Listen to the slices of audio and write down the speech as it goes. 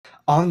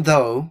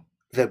Although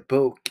the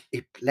book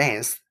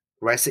explains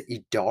race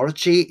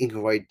ideology in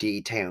great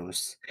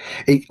details,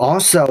 it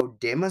also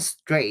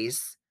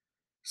demonstrates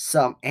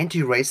some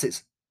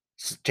anti-racist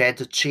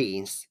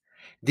strategies.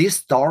 This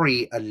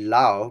story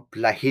allows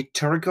Black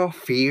historical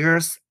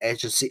figures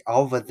agency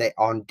over their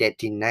own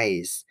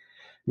destinies,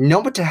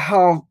 no matter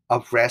how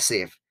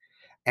oppressive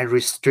and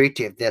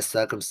restrictive their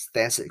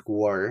circumstances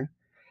were,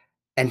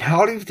 and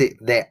how limited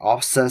their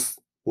options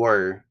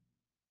were.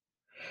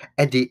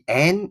 At the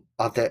end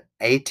of the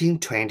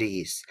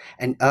 1820s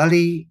and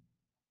early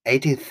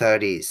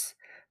 1830s,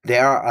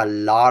 there are a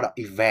lot of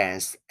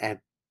events and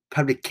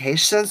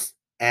publications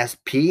as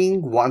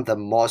being one of the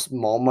most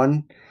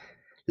moment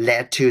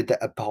led to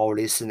the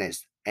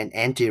abolitionists and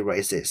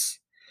anti-racists.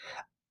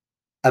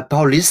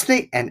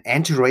 Abolitionist and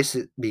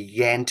anti-racist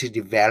began to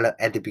develop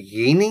at the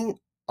beginning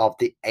of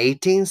the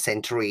 18th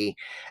century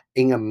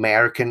in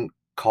American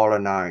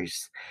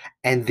colonies,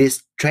 and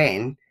this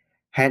trend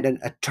had an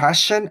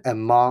attraction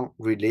among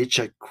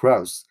religious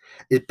groups,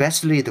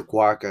 especially the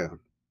Quaker.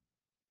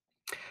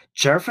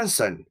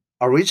 Jefferson,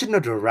 original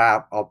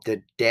draft of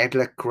the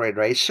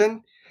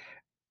Declaration,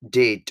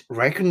 did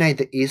recognize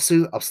the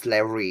issue of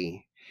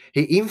slavery.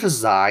 He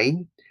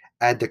emphasized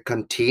at the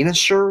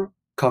Continental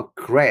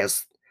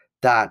Congress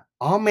that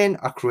all men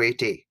are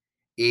created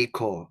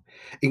equal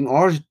in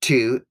order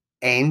to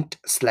end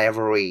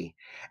slavery,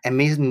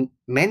 and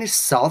many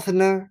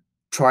Southerners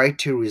tried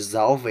to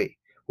resolve it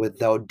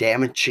without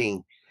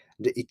damaging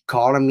the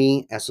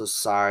economy and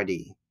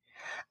society.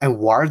 And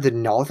while the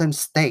northern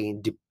states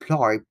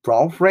deployed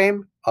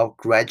programs of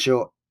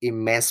gradual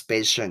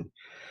emancipation,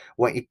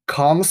 when it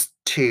comes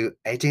to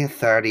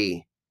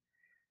 1830,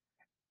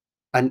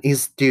 an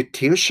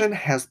institution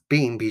has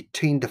been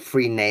between the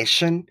free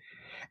nation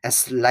and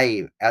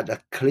slave at a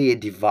clear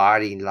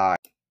dividing line.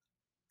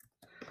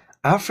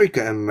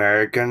 African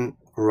American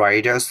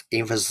writers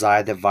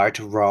emphasize the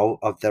vital role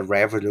of the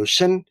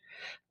revolution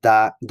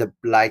that the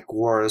black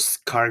wars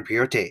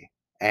contributed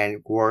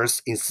and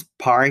was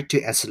inspired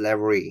to end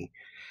slavery.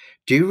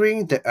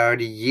 During the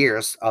early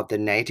years of the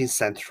 19th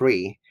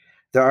century,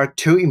 there are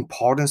two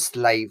important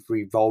slave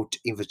revolts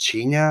in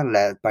Virginia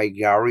led by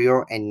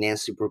Gabriel and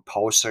Nancy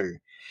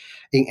Proposer.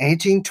 In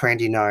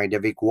 1829,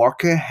 David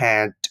Walker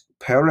had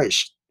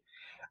published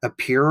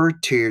Appeal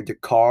to the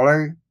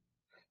Colored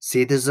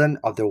Citizen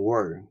of the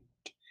World,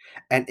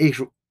 and it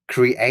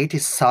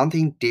created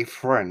something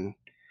different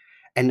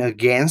and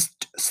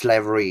against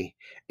slavery.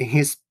 In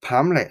his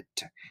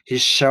pamphlet, he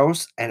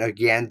shows and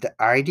again the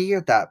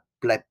idea that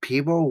black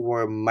people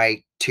were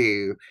made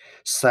to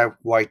serve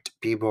white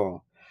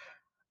people.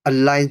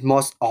 Unlike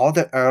most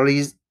other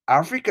early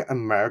African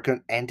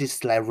American anti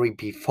slavery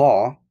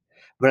before,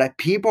 black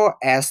people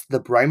as the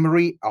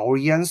primary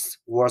audience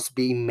was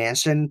being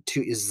mentioned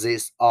to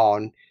exist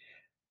on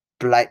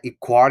black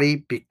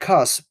equality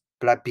because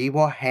black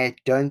people had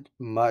done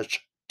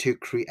much to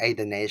create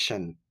the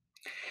nation.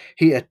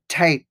 He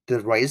attacked the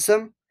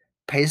racism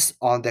based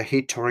on the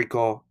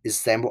historical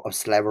example of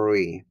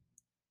slavery.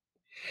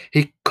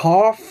 He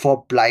called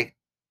for blacks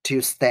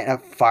to stand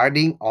up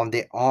fighting on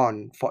their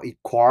own for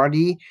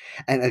equality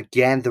and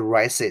against the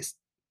racist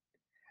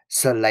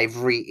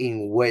slavery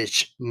in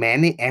which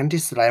many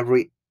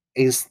anti-slavery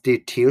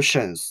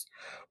institutions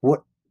would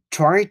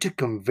try to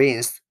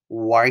convince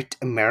white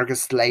American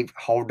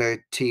slaveholders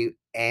to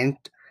end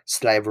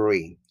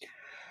slavery.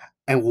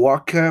 And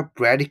Walker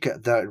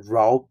predicted the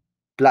role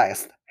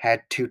blacks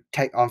had to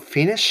take on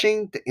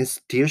finishing the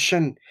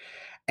institution,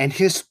 and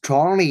he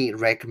strongly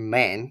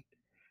recommended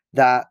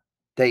that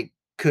they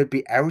could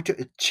be able to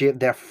achieve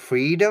their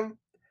freedom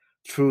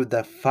through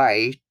the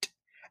fight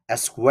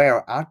as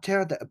well.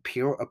 After the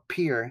appeal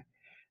appeared,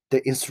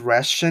 the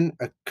insurrection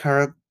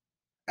occurred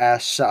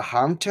at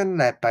Southampton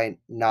led by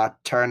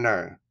Nat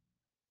Turner.